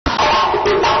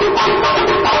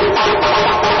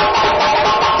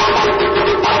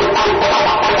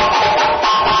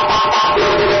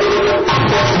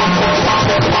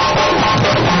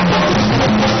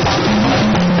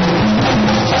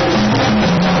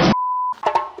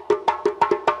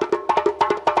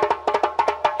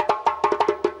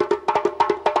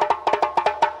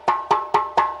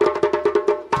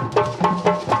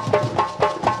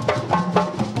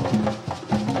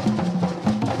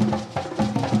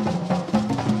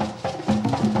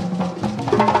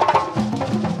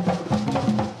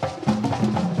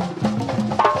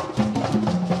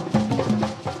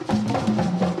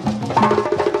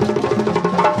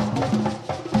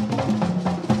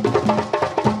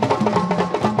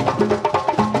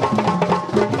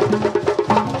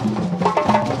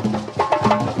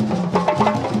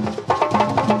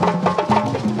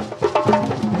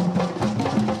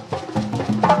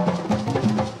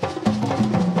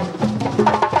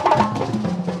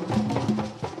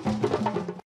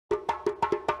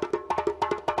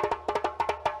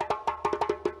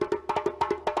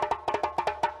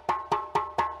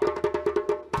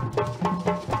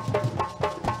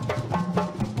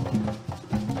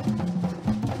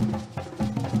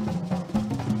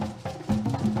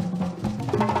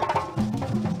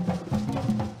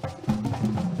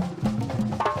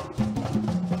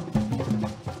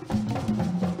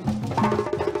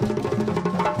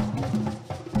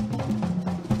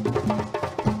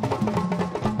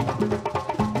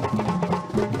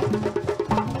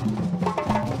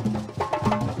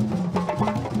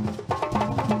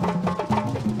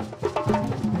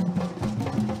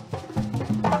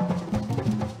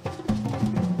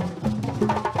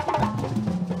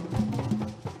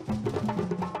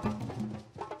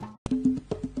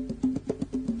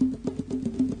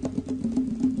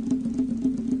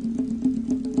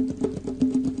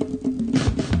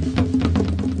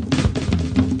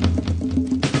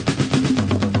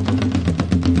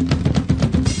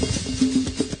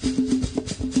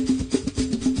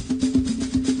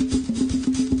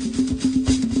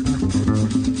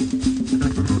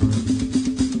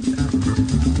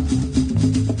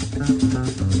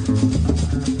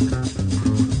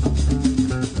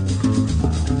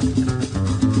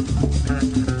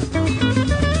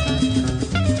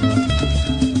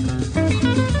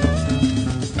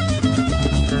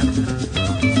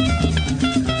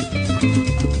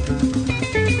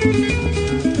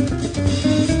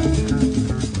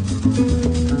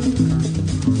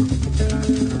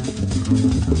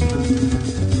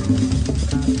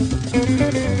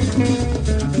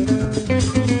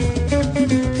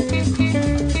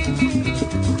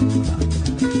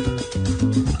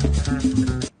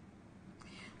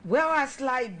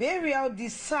Liberia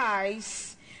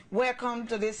decides. Welcome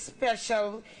to this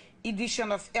special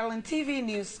edition of LNTV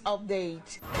News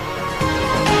Update.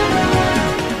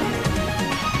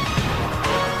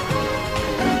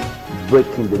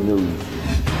 Breaking the news.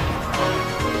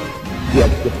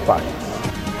 Get the facts.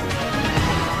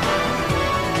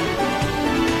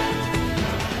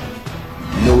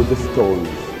 Know the stories.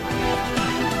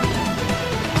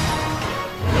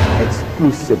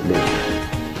 Exclusively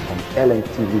on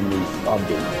LNTV News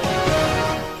Update.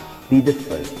 Be the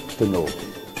first to know.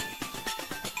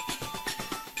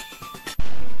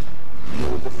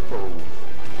 Know the stories.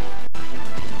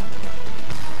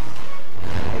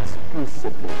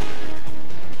 Exclusively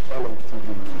LNTV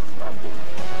News Update.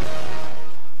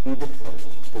 Be the first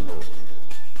to know.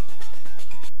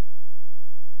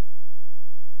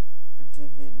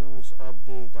 TV News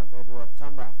Update. I'm Edward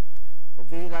Tamba.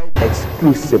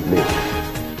 Exclusively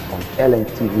on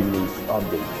LNTV News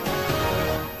Update.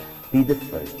 Be the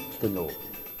first to know.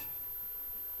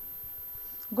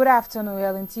 Good afternoon,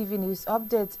 LNTV News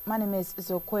Update. My name is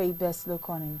Zokwe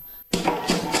Beslokonin.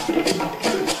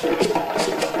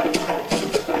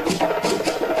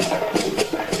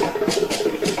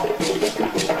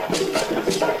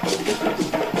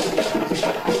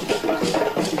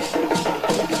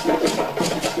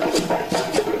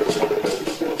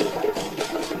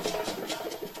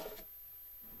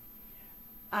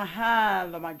 Aha,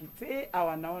 lomagite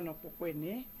awa naono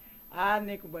kukweni.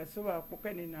 Ne kubasuba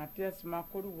kukweni na tes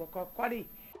makuru wako kwali.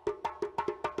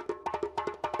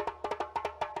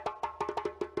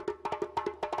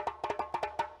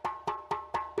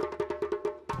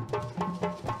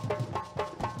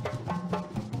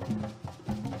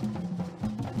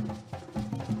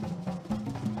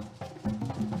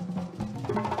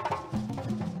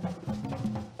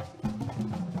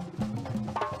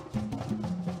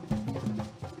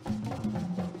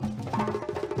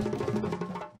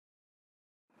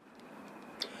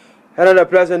 Hello and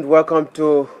pleasant welcome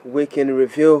to Weekend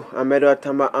Review. I'm Edward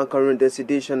Tamba anchoring this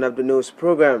edition of the news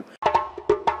program.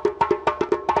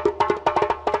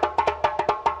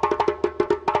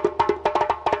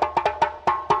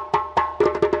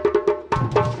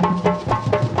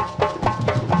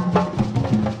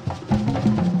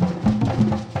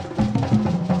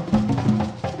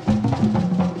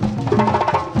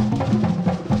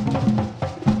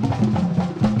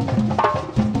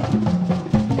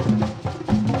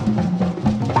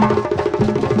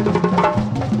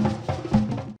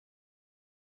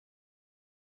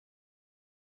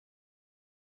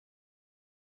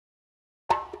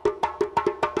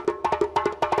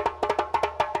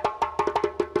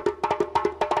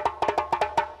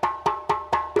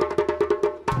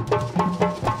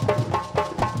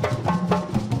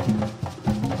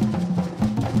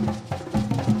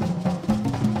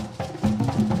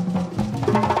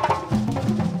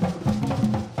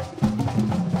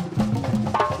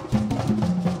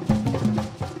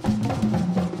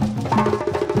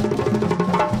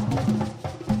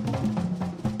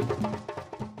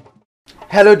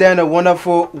 Hello there and a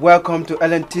wonderful welcome to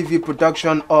LNTV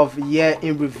production of Year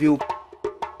in Review.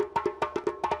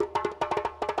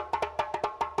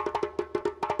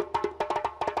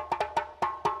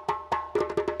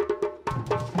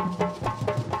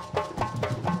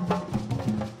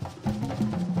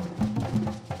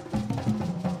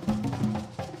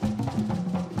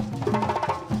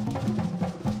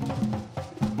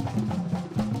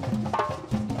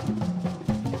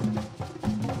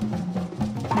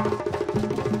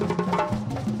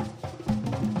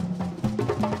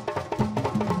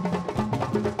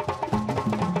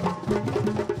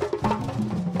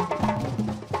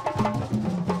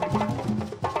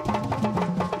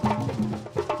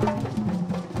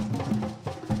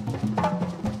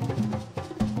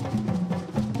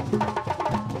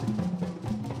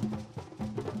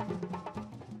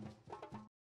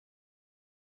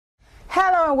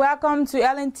 Hello and welcome to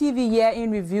LNTV Year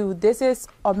in Review. This is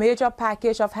a major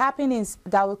package of happenings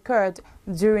that occurred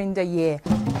during the year.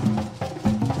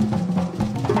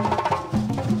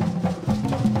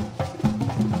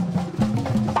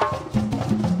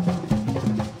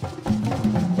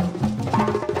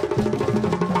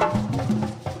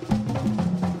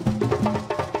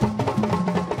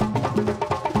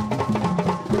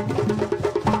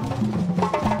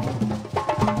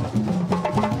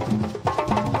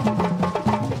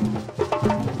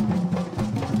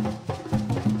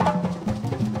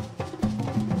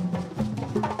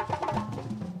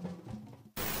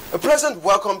 A pleasant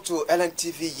welcome to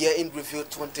LNTV Year in Review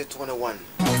 2021.